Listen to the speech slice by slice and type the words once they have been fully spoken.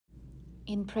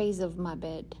in praise of my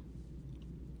bed.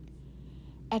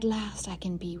 At last I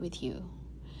can be with you.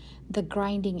 The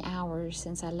grinding hours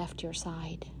since I left your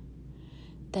side.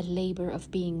 The labor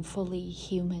of being fully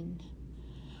human.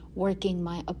 Working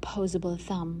my opposable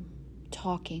thumb,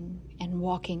 talking and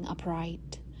walking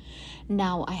upright.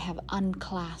 Now I have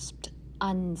unclasped,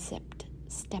 unzipped,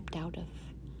 stepped out of,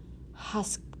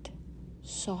 husked,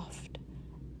 soft,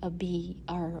 a bee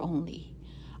only.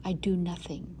 I do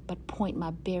nothing but point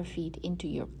my bare feet into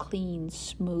your clean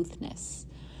smoothness.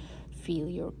 Feel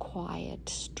your quiet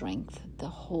strength the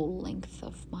whole length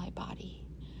of my body.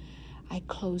 I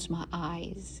close my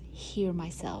eyes, hear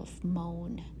myself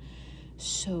moan,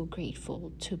 so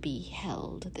grateful to be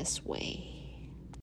held this way.